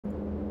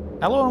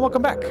Hello and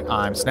welcome back.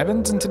 I'm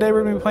Snevins, and today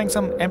we're going to be playing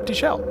some Empty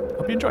Shell.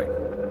 Hope you enjoy.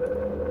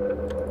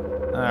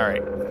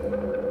 Alright.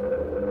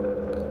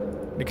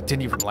 Let me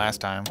continue from last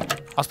time. I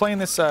was playing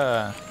this,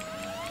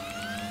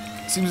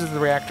 seems as the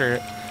reactor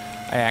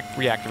I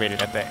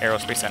reactivated at the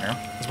Aerospace Center,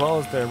 as well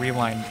as the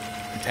realigned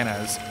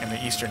antennas in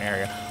the eastern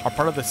area, are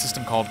part of the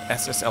system called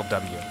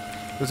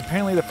SSLW. It was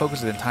apparently the focus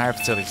of the entire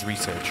facility's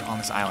research on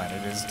this island.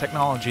 It is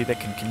technology that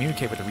can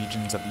communicate with the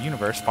regions of the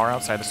universe far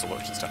outside the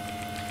solar system.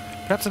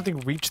 Perhaps something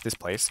reached this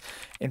place,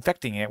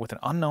 infecting it with an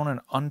unknown and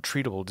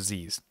untreatable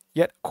disease.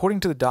 Yet, according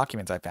to the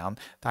documents I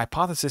found, the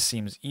hypothesis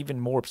seems even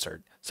more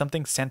absurd.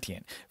 Something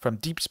sentient, from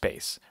deep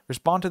space,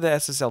 responded to the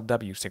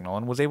SSLW signal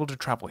and was able to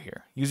travel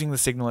here, using the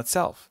signal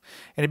itself.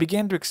 And it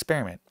began to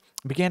experiment,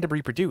 began to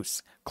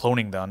reproduce,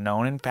 cloning the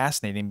unknown and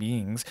fascinating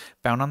beings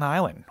found on the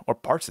island, or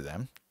parts of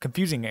them,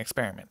 confusing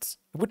experiments,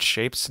 in which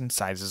shapes and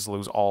sizes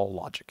lose all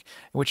logic,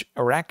 in which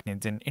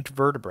arachnids and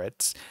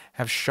invertebrates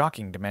have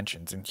shocking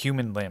dimensions, and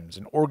human limbs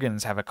and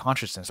organs have a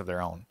consciousness of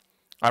their own.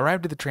 I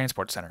arrived at the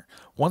transport center,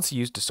 once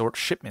used to sort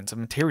shipments of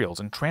materials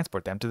and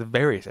transport them to the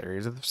various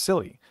areas of the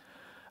facility.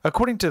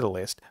 According to the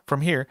list,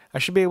 from here I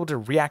should be able to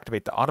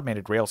reactivate the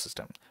automated rail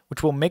system,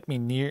 which will take me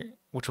near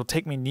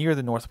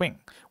the North Wing,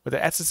 where the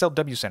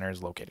SSLW Center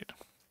is located.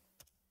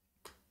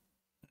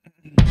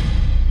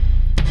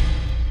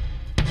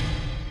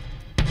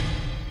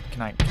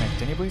 Can I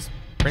continue, please?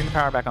 Bring the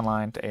power back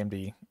online to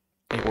AMD,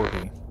 A or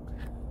B.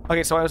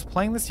 Okay, so I was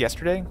playing this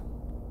yesterday,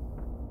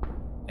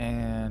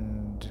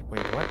 and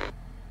wait, what?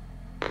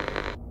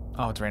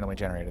 Oh, it's randomly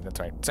generated. That's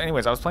right. So,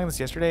 anyways, I was playing this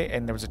yesterday,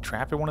 and there was a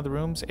trap in one of the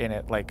rooms, and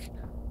it like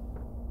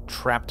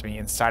trapped me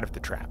inside of the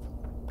trap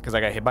because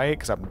I got hit by it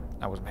because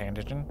I wasn't paying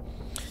attention.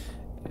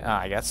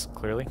 I guess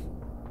clearly.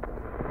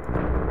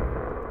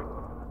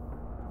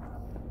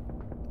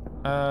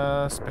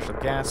 Special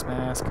gas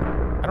mask.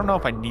 I don't know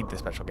if I need the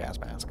special gas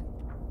mask.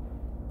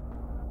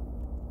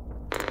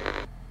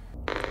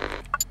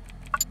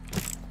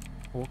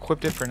 We'll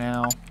equip it for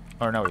now.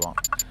 Or no, we won't.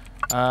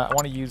 I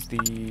want to use the...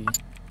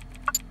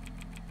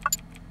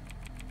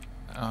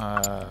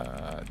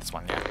 this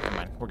one, yeah, never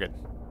mind. We're good.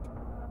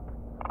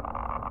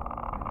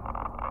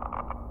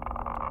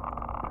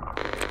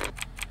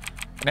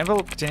 An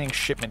envelope containing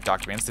shipment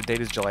documents. The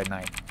date is July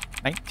 9th,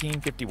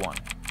 1951.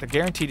 The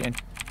guaranteed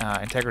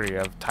integrity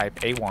of type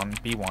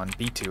A1, B1,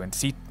 B2, and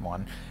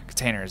C1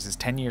 containers is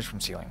 10 years from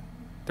sealing.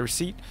 The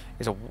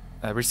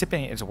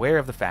recipient is aware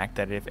of the fact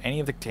that if any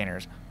of the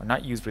containers are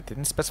not used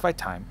within specified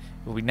time,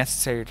 it will be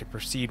necessary to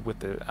proceed with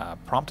the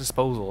prompt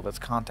disposal of its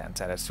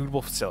contents at a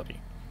suitable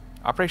facility.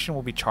 Operation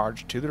will be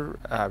charged to the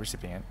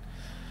recipient.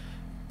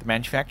 The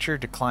manufacturer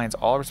declines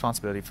all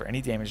responsibility for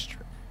any damage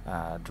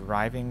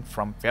deriving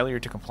from failure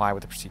to comply with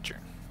the procedure.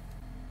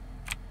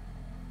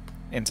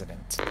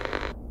 Incident.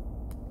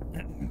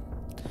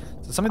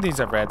 So some of these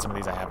I've read, some of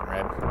these I haven't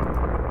read.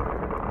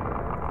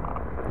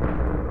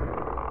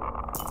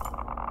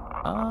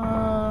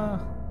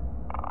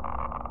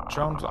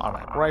 Drones,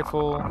 automatic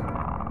rifle.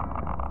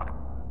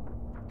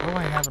 What do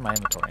I have in my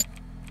inventory?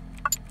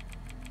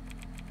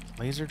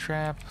 Laser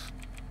trap.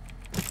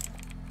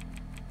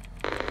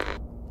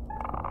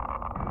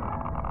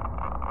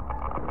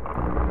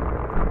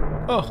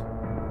 Oh!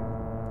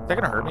 Is that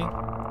gonna hurt me?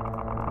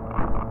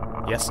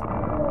 Yes.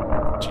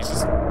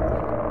 Jesus.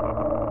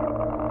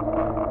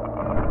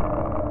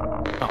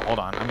 Oh, hold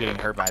on. I'm getting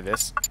hurt by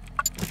this.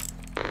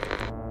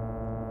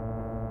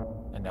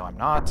 And no, I'm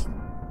not.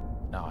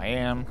 No, I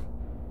am.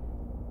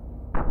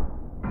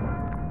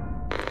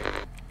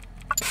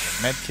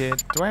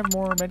 Medkit. Do I have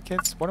more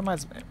medkits? Why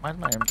is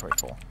my inventory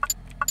full?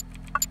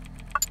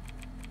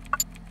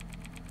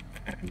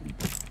 I think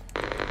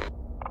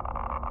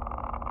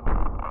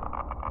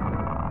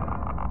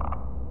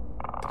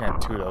I have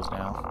 2 of those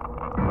now.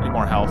 Need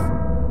more health.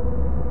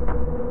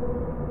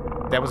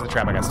 That was the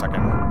trap I got stuck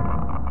in.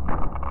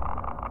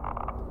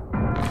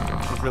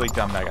 It was really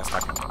dumb that I got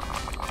stuck in.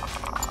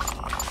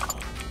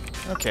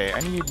 Okay, I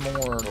need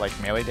more, like,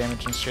 melee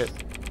damage and shit.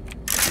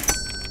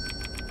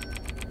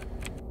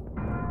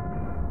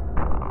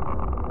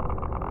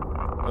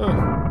 Ugh.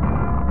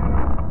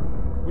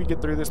 Can we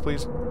get through this,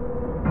 please?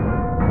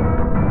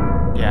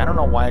 Yeah, I don't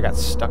know why I got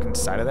stuck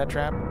inside of that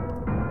trap,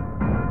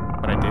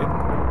 but I did.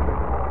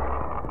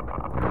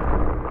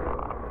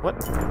 What?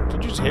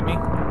 Did you just hit me?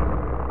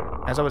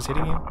 As I was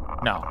hitting you?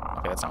 No.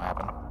 Okay, that's not what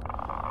happened.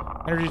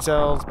 Energy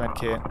cells,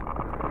 medkit.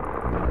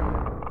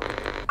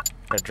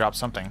 Gotta drop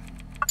something.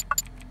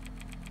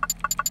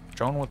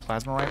 Drone with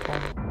plasma rifle?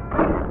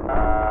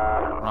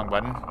 Wrong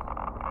button.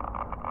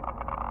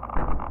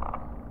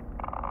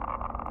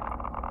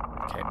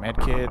 Okay,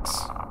 medkits.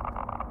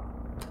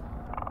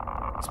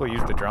 Guess we'll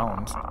use the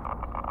drones.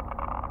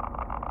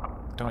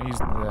 Don't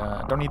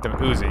need the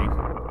Uzi.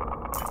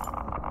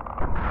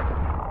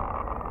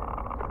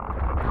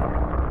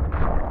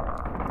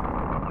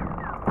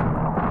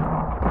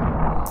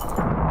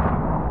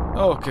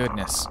 Oh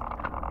goodness.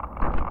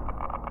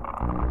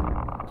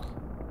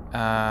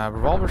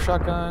 Revolver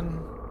shotgun.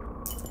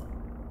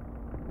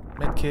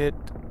 Medkit.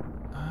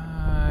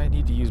 I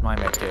need to use my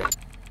medkit.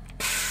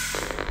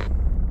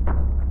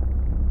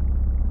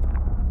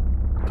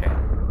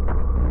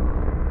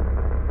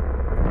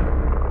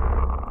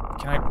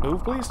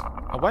 Move, please?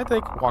 Oh, why'd they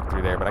walk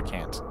through there, but I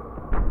can't?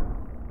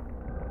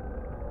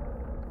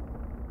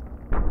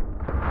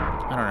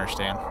 I don't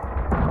understand.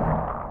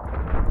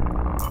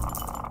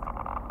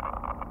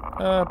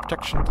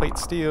 Protection plate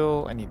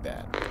steel. I need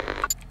that.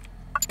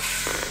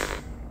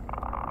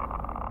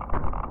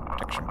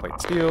 Protection plate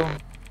steel.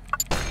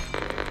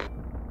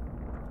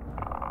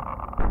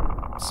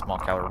 Small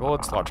caliber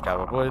bullets, large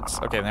caliber bullets.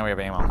 Okay, now we have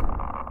ammo.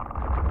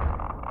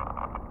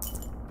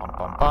 Bum,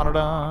 bum,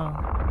 ba-da-da.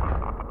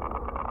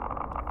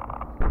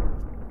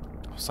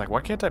 I was like,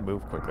 why can't I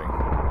move quickly?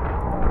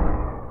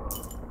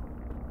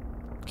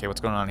 Okay,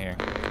 what's going on here?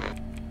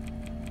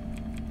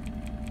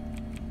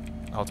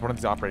 Oh, it's one of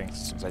these operating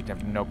systems I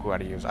have no clue how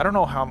to use. I don't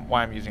know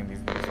why I'm using these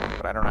things,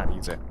 but I don't know how to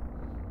use it.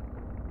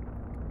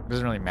 It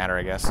doesn't really matter,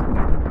 I guess.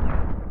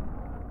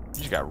 You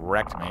just got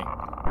wrecked, mate.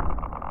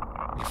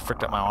 You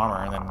fricked up my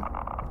armor and then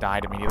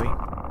died immediately.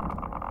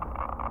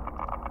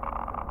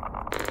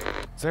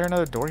 Is there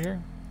another door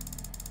here?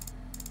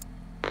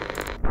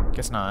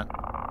 Guess not.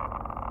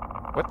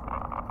 What?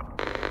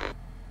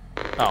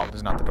 Oh, this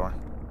is not the door.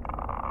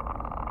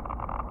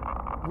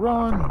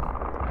 Run!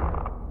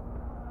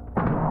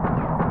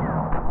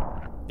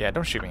 Yeah,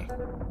 don't shoot me.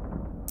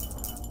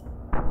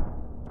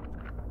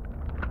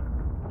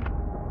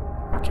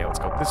 Okay, let's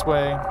go this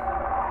way.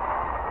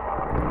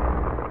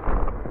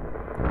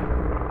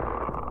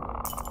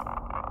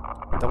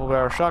 Double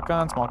barrel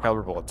shotgun, small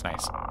caliber bullets,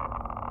 nice.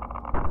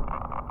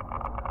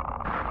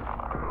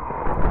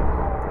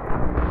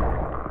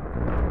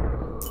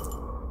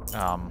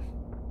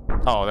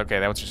 Oh, okay,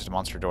 that was just a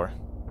monster door.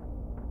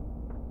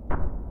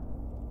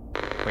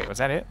 Wait, was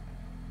that it?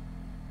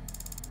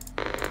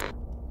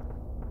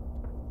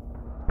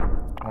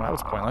 Well, that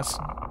was pointless.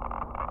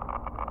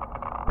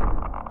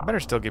 It better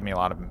still give me a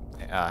lot of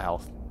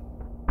health.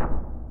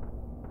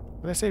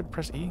 Did I say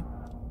press E?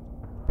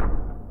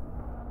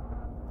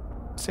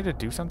 Say to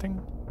do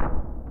something?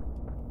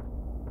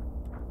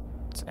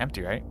 It's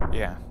empty, right?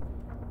 Yeah.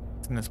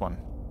 It's in this one.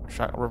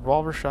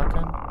 Revolver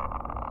shotgun?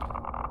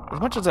 As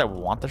much as I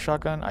want the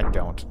shotgun, I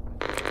don't.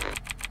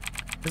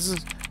 This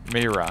is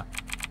Mira,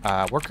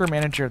 worker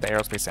manager of the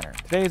Aerospace Center.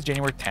 Today is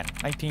January 10,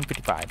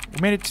 1955.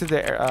 We made it to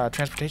the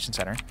transportation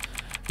center.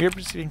 We are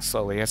proceeding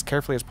slowly, as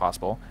carefully as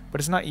possible,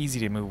 but it's not easy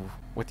to move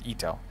with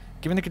Ito.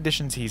 Given the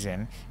conditions he's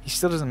in, he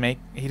still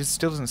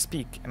doesn't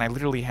speak, and I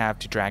literally have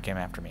to drag him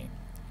after me.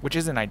 Which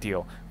isn't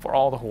ideal for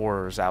all the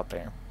horrors out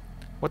there.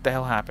 What the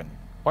hell happened?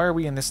 Why are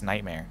we in this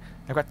nightmare?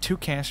 I've got 2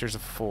 canisters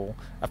of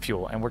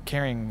fuel, and we're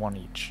carrying 1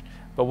 each.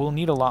 But we'll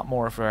need a lot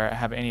more if we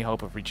have any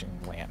hope of reaching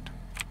land.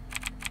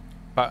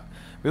 But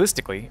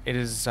realistically, it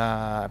is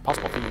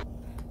possible feat.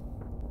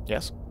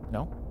 Yes?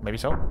 No? Maybe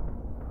so?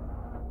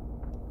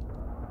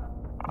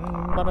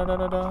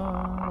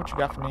 What you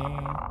got for me?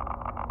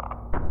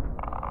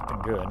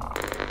 Nothing good.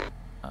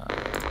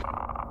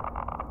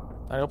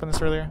 Did I open this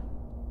earlier?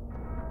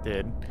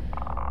 Did.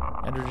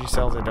 Energy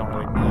cells I don't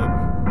really need.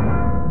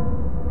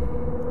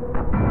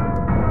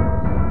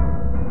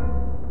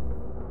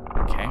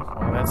 Okay,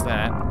 well that's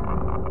that.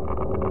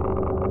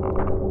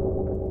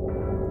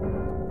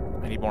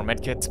 I need more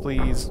medkits,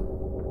 please.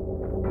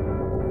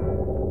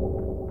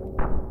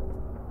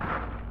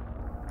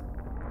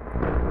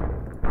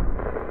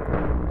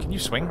 Can you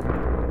swing?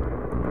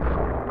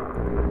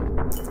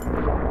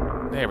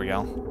 There we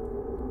go.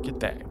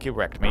 Get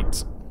wrecked,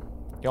 mates.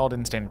 Y'all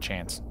didn't stand a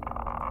chance.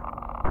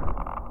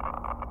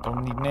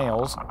 Don't need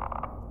nails.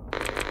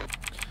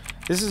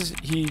 This is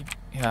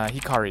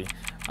Hikari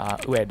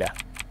Ueda.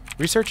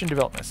 Research and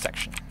Development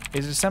Section. It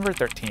is December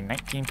 13,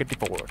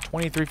 1954,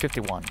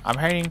 2351. I'm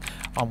hiding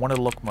on one of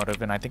the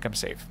locomotive and I think I'm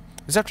safe.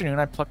 This afternoon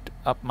I plucked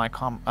up my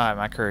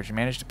courage and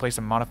managed to place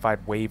a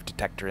modified wave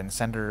detector in the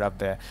center of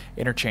the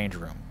interchange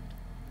room.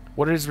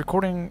 What it is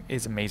recording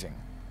is amazing.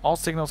 All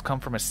signals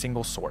come from a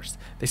single source.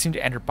 They seem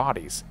to enter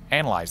bodies,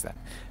 analyze them,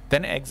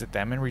 then exit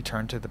them and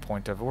return to the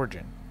point of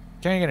origin,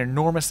 carrying an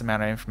enormous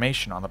amount of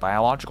information on the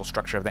biological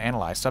structure of the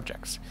analyzed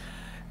subjects,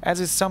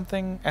 as if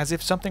something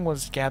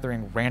was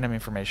gathering random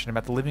information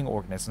about the living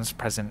organisms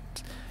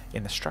present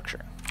in the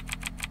structure.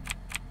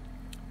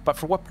 But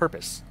for what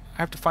purpose? I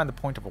have to find the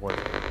point of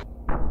origin.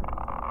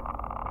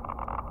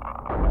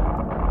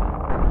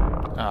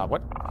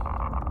 What?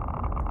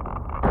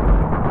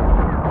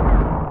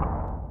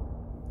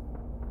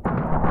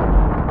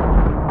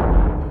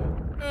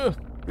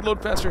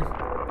 Reload faster.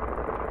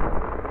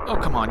 Oh,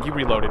 come on, you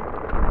reloaded.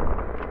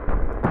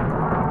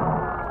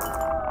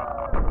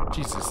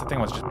 Jesus, the thing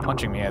was just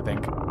punching me, I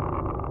think. A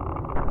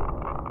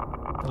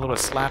little bit of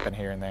slapping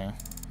here and there.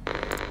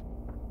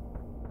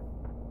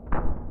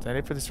 Is that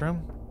it for this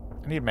room?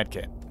 I need a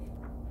medkit.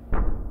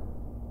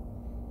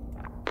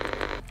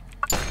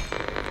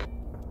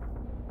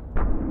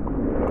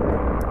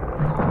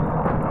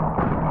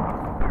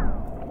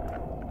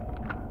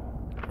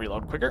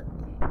 Reload quicker.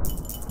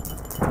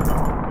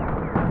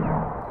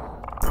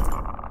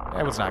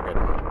 That was not good.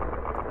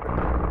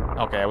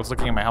 Okay, I was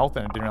looking at my health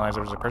and I didn't realize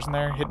there was a person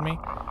there hitting me.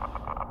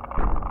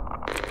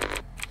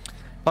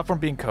 Platform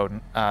being code,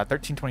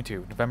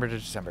 1322, November to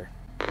December.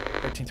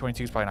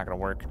 1322 is probably not going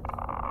to work.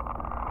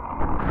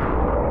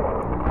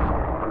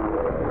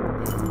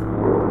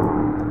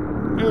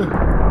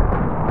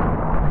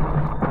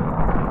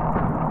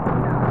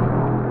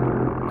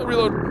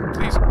 Reload,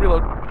 please,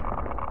 reload.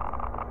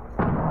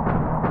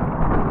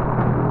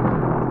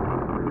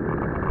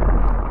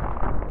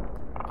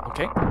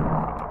 Okay.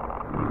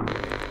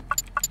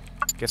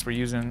 Guess we're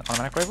using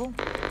automatic rifle.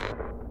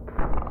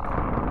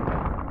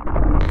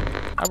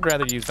 I would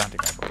rather use the hunting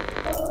rifle.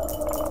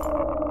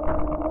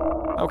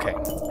 Okay.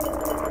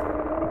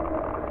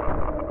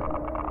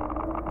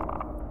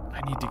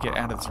 I need to get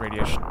out of this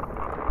radiation.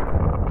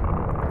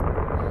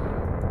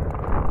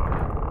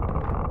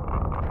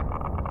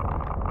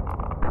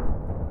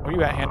 Where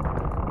you at, hand?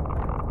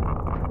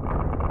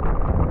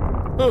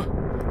 Ugh.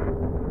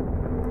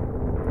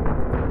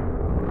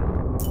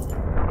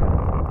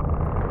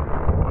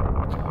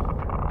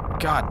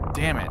 God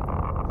damn it.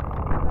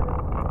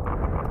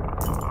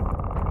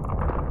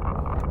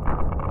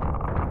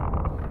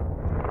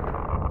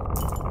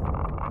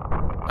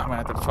 I'm gonna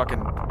have to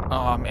fucking...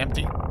 Oh, I'm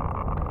empty.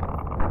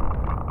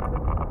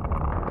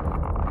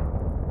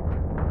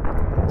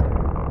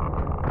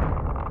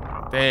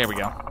 There we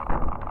go.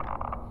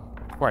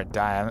 Before I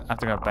die, I have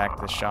to go back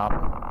to the shop.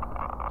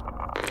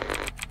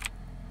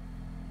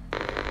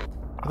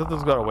 I thought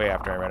those got away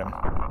after I read them.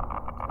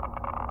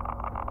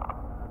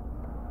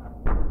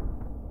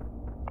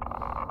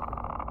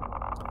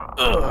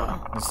 Ugh,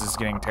 this is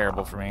getting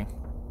terrible for me.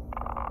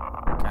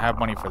 I have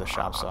money for the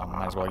shop, so I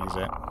might as well use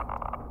it.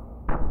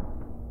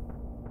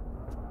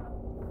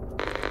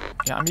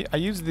 Yeah, I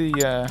use the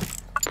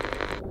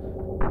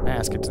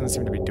mask. It doesn't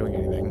seem to be doing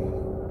anything.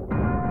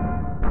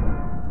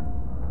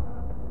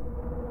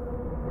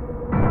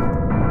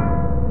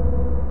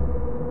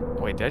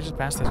 Wait, did I just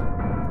pass this?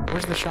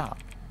 Where's the shop?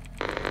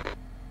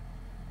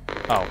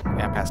 Oh,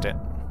 yeah, I passed it.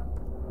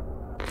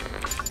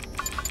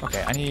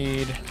 Okay, I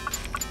need...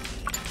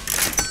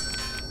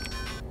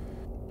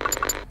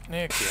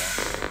 Nick, yeah.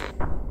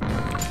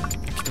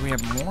 Do we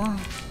have more?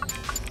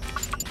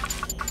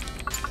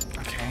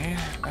 Okay,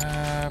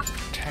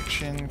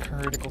 protection,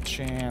 critical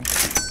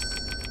chance,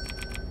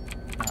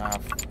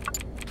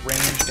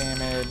 range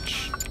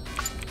damage,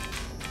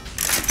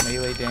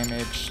 melee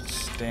damage,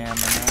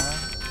 stamina.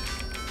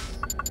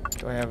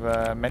 Do I have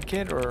a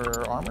medkit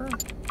or armor?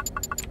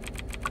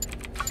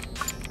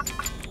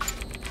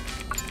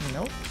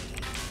 Nope.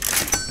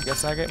 I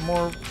guess I get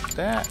more of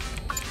that.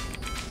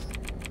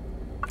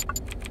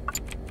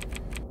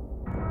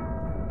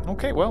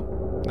 Okay, well,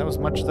 that was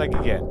as much as I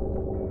could get.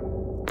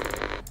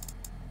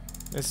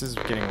 This is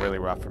getting really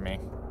rough for me.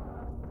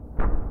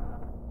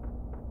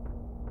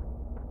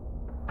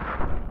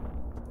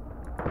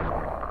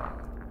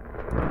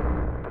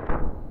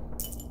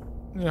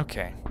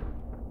 Okay.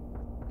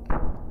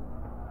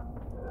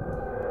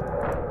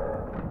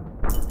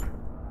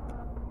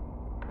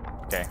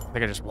 Okay, I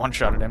think I just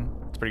one-shotted him.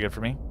 It's pretty good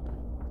for me.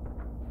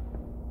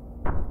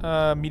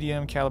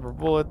 Medium caliber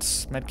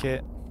bullets,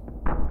 medkit.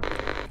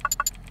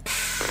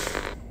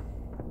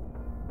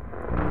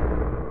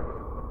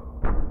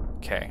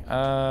 Okay,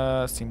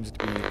 seems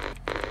to be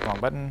wrong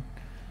button.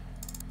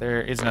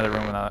 There is another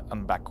room on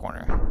the back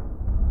corner.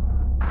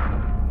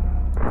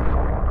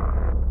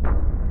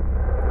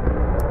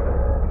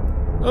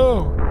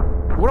 Oh,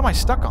 what am I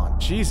stuck on?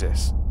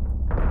 Jesus.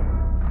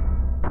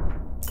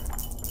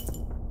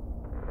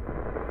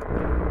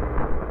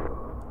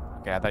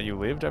 Okay, I thought you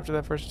lived after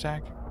that first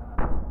attack.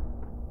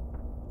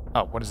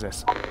 Oh, what is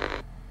this?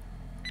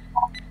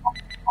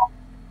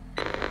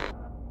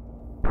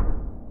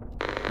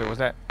 Wait, was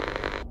that?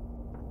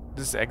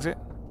 This exit?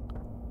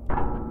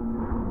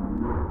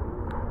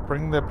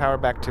 Bring the power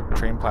back to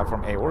train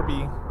platform A or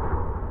B.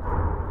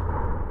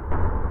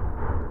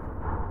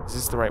 Is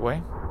this the right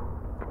way?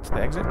 To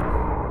the exit?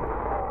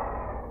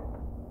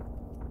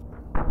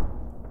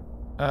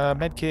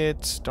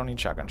 Medkits. Don't need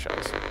shotgun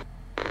shells.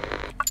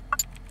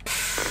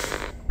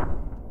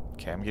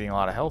 Okay, I'm getting a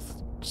lot of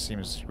health.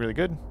 Seems really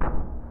good.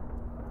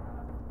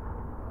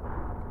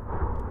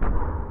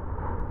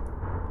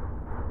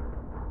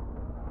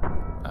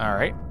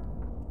 Alright.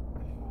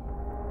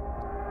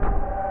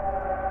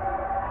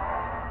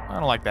 I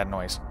don't like that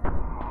noise.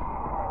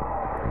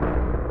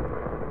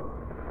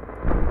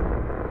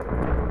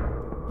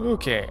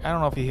 Okay, I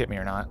don't know if he hit me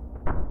or not.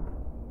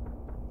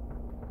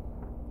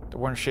 There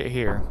weren't shit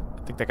here.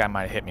 I think that guy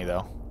might have hit me,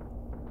 though.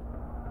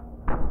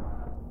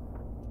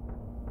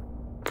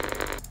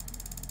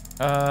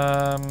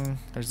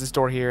 There's this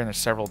door here, and there's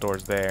several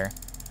doors there.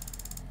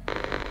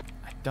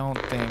 I don't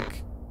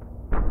think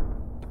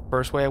the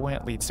first way I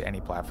went leads to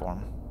any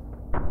platform.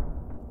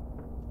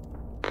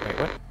 Wait,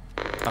 what?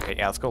 Okay,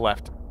 yeah, let's go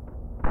left.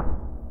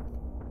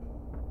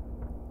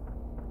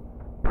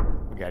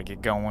 We gotta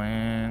get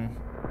going.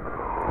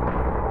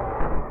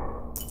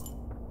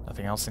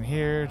 Nothing else in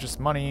here, just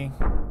money.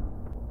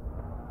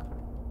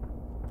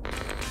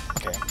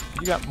 Okay,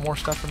 you got more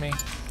stuff for me?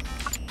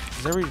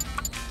 Is every...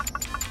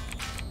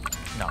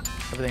 No,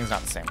 everything's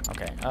not the same.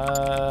 Okay,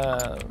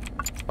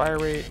 fire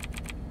rate.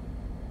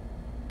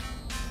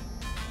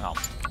 Oh,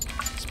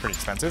 it's pretty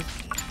expensive.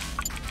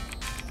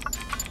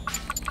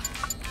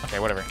 Okay,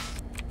 whatever.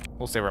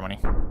 We'll save our money.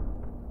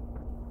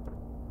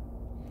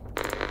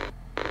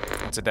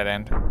 That's a dead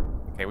end.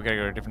 Okay, we gotta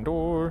go to a different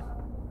door.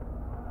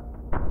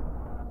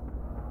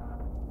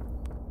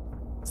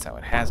 So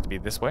it has to be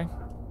this way.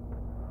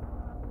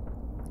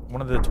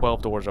 One of the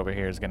 12 doors over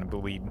here is going to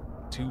lead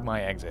to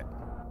my exit.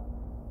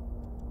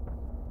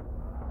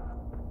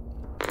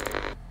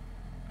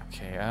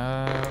 Okay,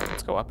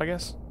 let's go up, I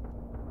guess.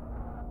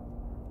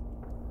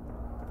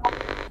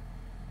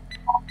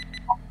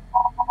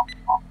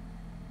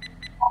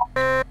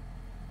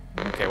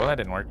 Okay, well that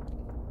didn't work.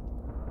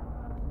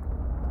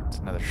 It's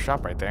another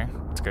shop right there.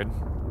 That's good.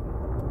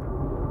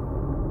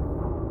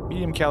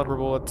 Medium caliber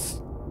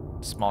bullets,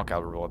 small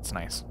caliber bullets,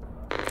 nice.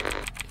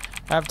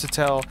 I have to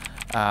tell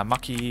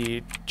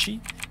Makichi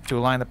to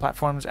align the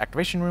platform's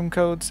activation room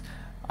codes.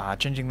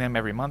 Changing them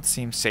every month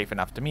seems safe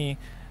enough to me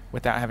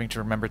without having to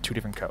remember 2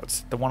 different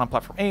codes. The one on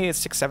platform A is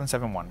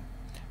 6771.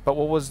 But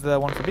what was the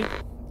one for B?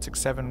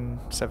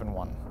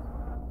 6771.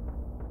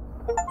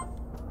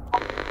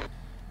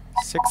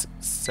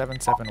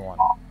 6771.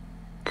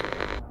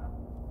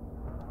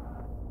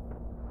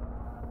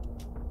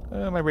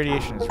 My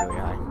radiation is really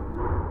high.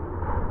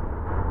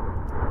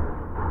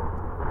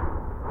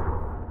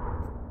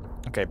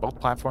 Okay, both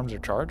platforms are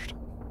charged.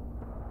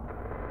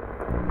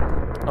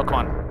 Oh, come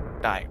on.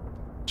 Die.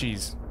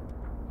 Jeez.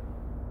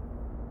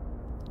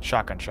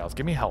 Shotgun shells.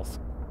 Give me health.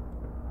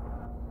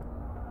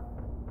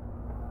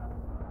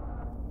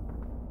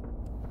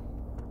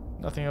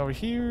 Nothing over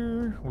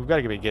here. We've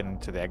got to be getting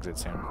to the exit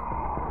soon.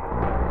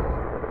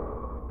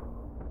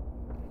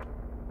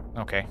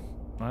 Okay.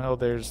 Well,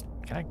 there's...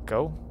 Can I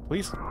go,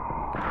 please?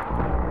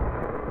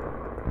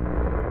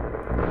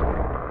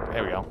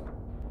 There we go.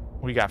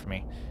 What do you got for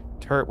me?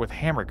 Turret with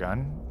hammer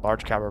gun.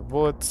 Large caliber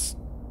bullets.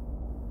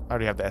 I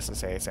already have the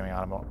SSA,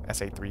 semi-automatic,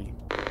 SA3.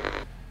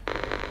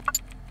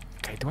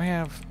 Okay, do I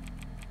have...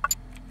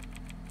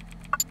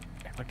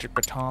 Electric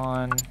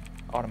baton,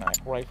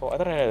 automatic rifle. I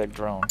thought I had a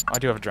drone. Oh, I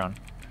do have a drone.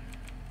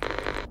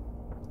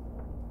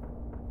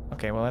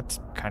 Okay, well that's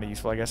kind of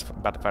useful, I guess. I'm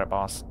about to fight a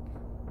boss.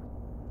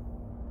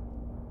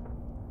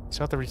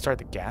 So I have to restart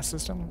the gas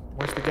system?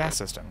 Where's the gas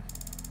system?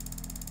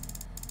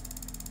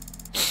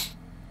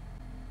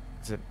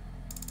 Is it...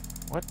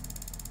 What?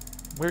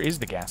 Where is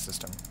the gas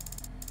system?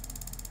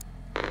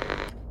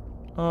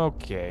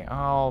 Okay,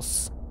 I'll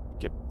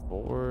skip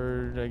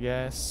forward, I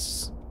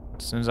guess.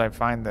 As soon as I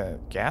find the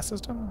gas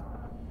system?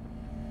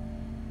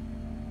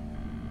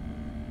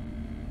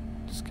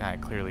 This guy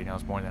clearly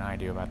knows more than I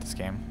do about this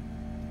game.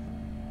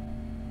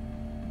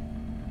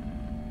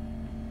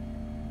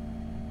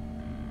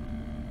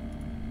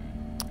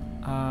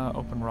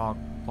 Open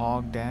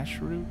log dash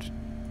route.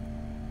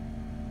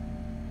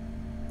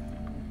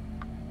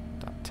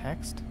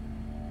 Text.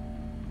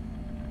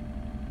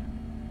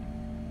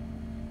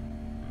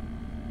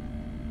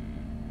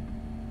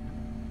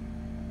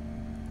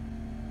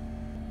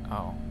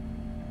 Oh.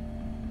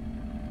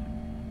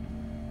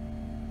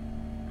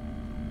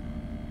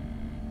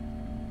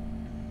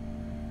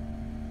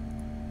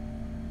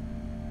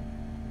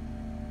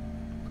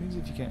 Please,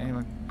 if you can,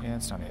 anyone. Yeah,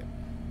 that's not it.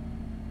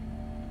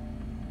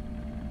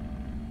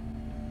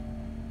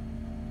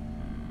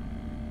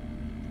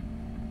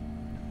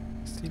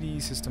 CD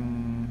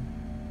system.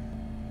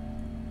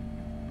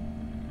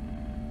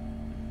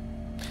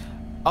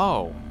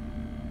 Oh.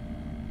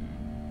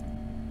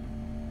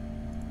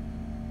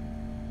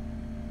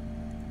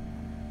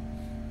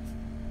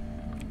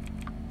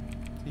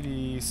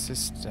 CD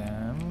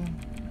system.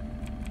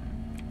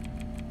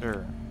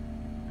 There.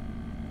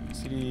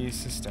 CD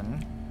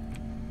system.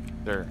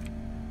 There.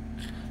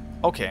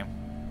 Okay.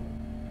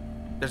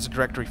 There's a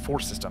directory for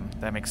system.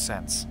 That makes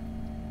sense.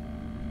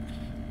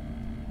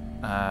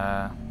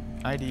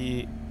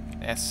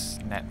 IDS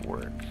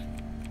network.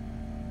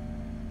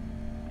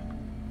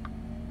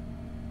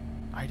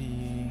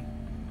 ID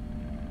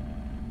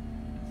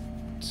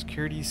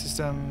security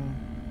system.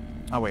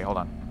 Oh wait, hold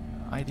on.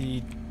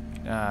 ID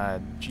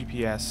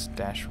GPS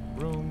dash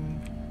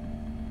room.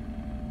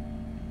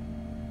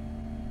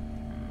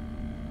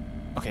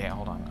 Okay,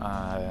 hold on.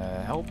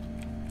 Help.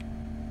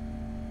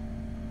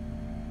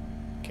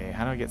 Okay,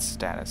 how do I get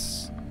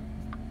status?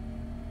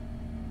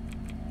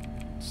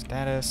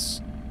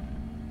 Status.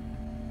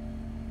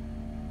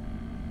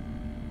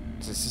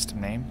 Is it system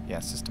name? Yeah,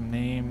 system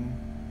name.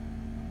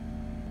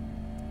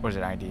 What is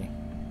it, ID?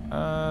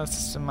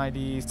 System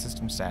ID,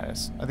 system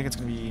status. I think it's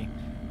gonna be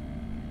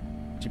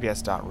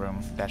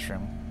GPS.room, dash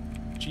room.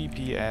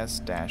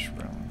 GPS dash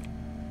room.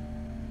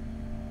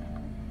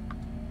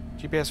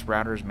 GPS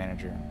routers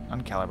manager,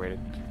 uncalibrated.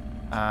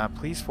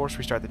 Please force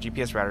restart the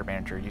GPS router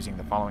manager using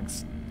the following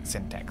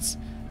syntax.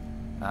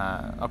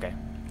 Okay.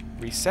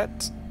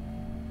 Reset.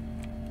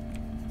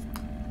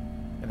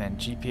 And then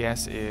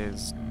GPS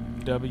is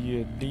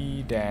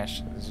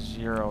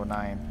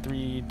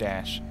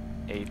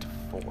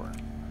WD-093-84.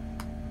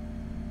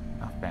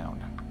 Not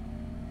found.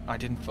 I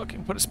didn't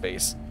fucking put a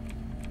space.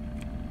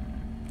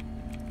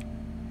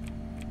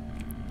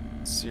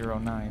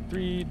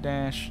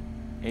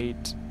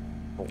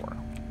 093-84.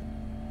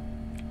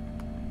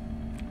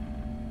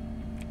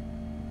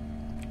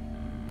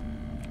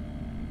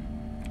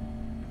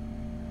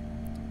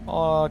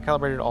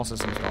 Calibrated, all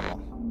systems normal.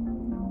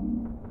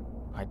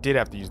 I did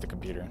have to use the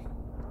computer.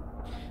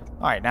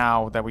 Alright,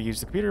 now that we use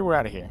the computer, we're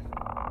out of here.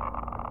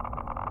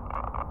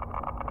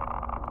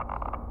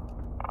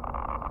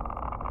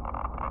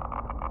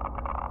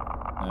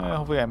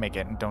 Hopefully I make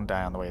it and don't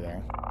die on the way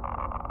there.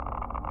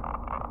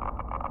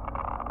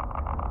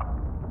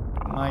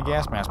 My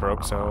gas mask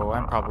broke, so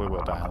I probably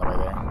will die on the way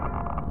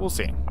there. We'll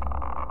see.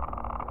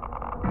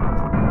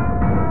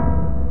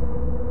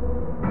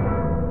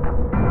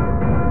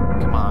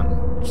 Come on,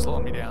 you're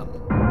slowing me down.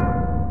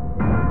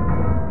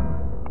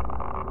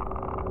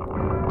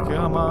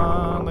 Come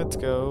on, let's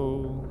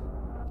go.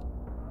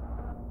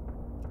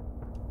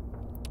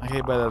 I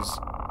hit by those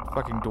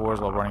fucking doors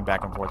while running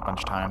back and forth a bunch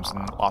of times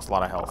and lost a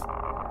lot of health.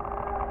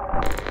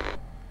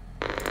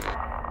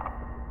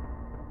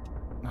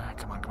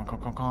 Come on, come on,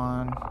 come on, come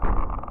on.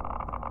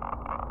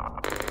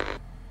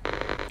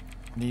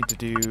 Need to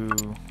do...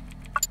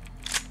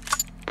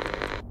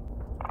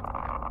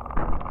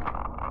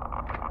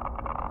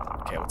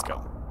 Okay, let's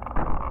go.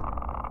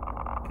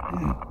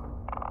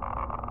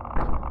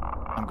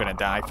 I'm gonna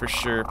die for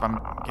sure if I'm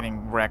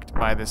getting wrecked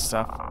by this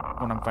stuff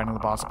when I'm fighting the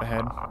boss up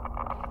ahead.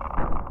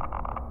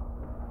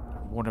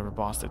 Whatever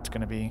boss it's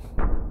gonna be.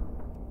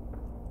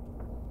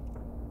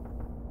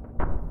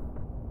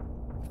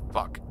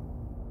 Fuck.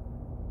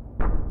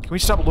 Can we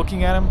stop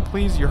looking at him,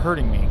 please? You're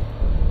hurting me.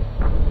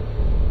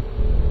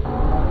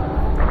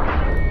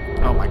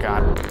 Oh my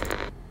god.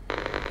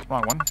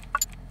 Wrong one.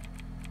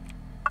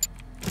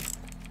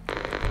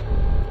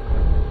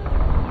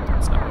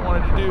 That's not what I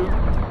wanted to do.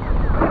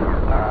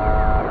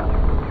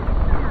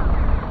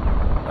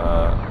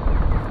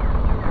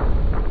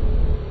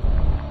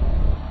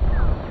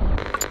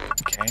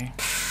 Okay.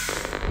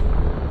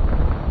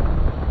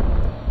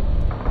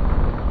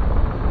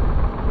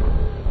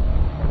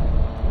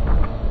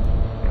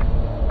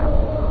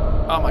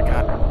 Oh my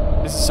god.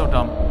 This is so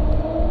dumb.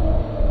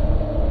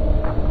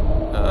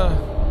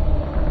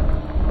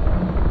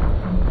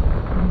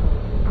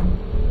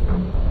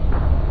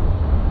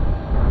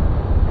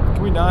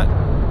 Can we not?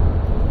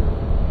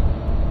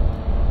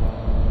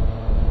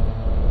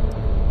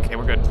 Okay,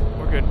 we're good.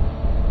 We're good.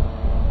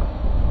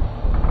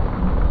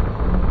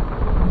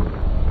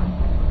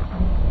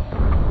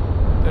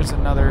 There's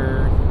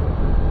another...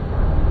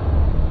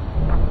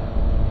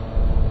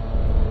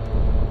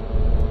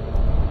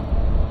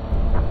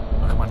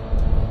 Oh, come on.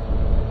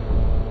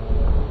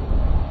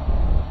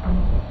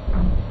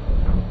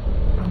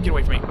 Get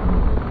away from me.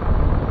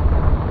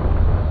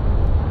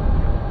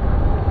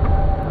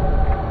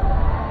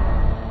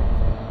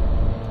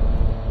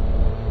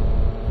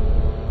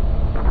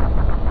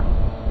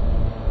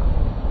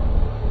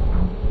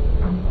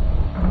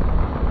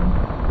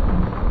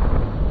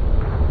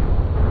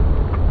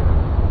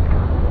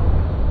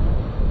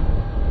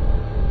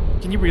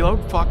 Can you reload?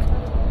 Fuck.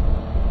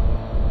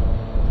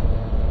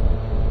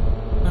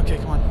 Okay,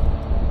 come on.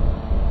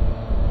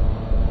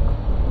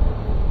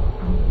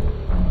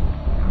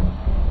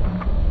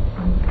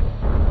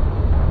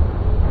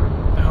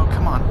 Oh,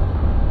 come on.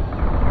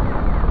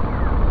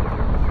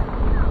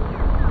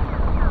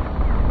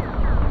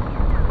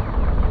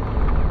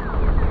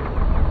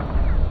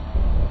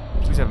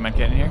 Please have a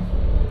medkit in here.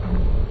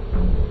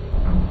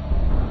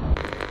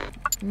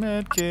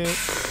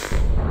 Medkit.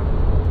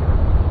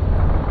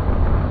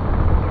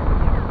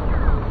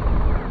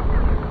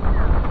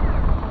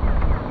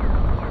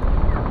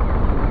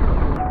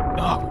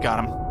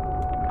 Got him.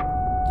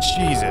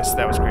 Jesus,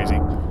 that was crazy.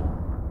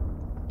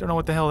 Don't know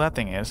what the hell that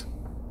thing is.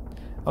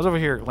 I was over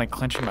here, like,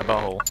 clenching my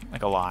butthole,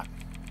 like, a lot.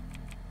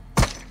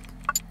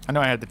 I know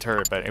I had the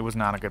turret, but it was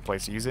not a good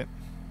place to use it.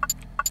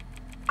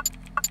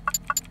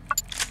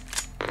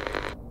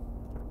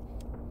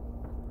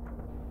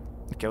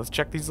 Okay, let's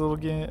check these a little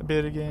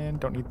bit again.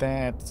 Don't need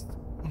that.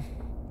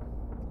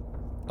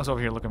 I was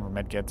over here looking for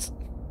medkits.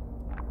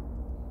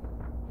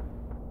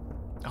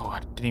 Oh, I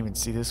didn't even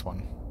see this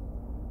one.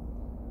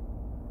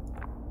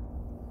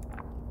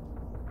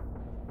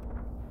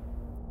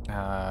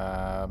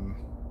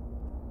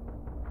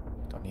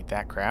 Don't need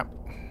that crap.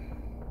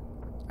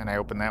 And I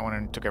opened that one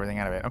and took everything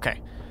out of it. Okay.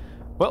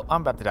 Well,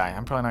 I'm about to die.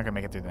 I'm probably not gonna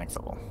make it through the next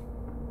level.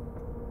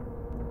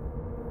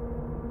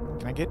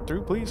 Can I get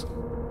through, please?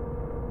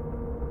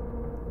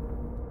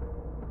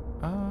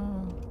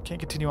 Can't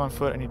continue on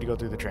foot. I need to go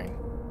through the train.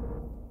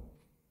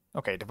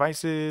 Okay,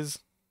 devices.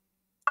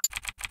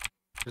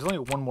 There's only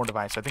one more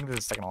device. I think this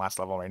is the second to last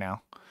level right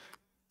now.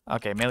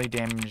 Okay, melee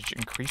damage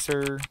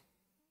increaser.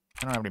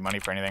 I don't have any money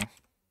for anything.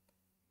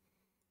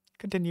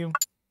 Continue.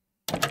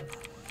 I think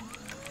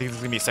this is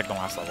gonna be a second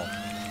to last level.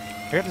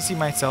 I have to see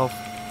myself,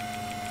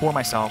 for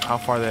myself, how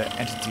far the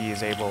entity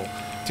is able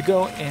to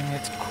go in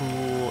its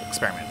cruel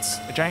experiments.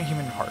 A giant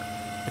human heart,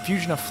 a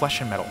fusion of flesh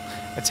and metal,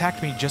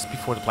 attacked me just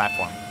before the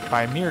platform.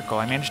 By a miracle,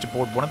 I managed to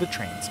board one of the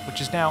trains, which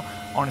is now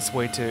on its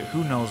way to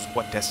who knows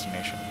what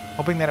destination.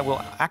 Hoping that it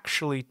will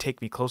actually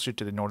take me closer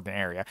to the northern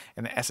area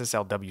and the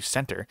SSLW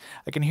center,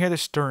 I can hear the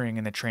stirring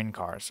in the train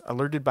cars,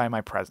 alerted by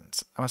my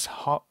presence. I must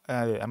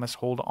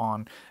hold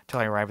on till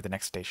I arrive at the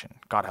next station.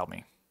 God help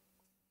me.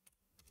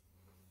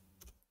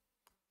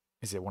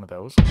 Is it one of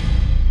those?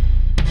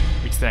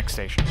 Reach the next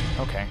station.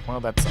 Okay,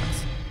 well that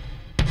sucks.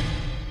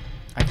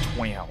 I have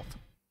 20 health.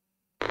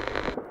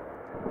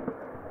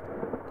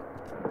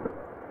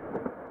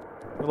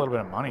 A little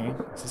bit of money.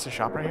 Is this a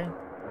shop right here?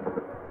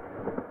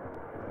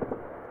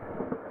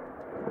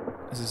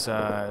 Is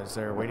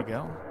there a way to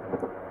go?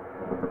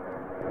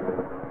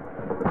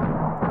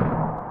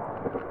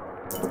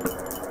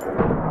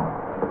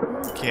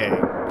 Okay,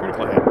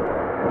 critical hit.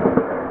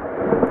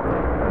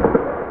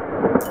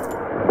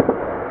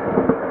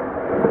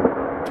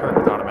 Turret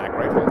with automatic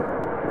rifle.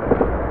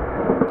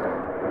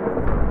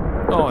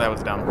 Oh, that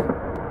was dumb.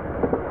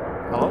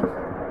 Hello?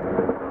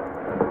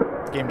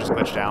 The game just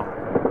glitched out.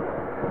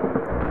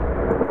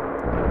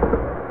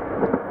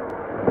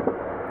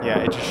 Yeah,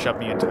 it just shoved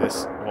me into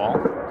this wall.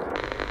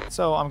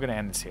 So I'm gonna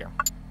end this here.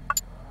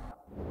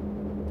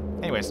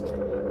 Anyways,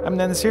 I'm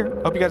gonna end this here.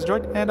 Hope you guys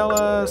enjoyed, and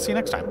I'll see you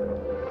next time.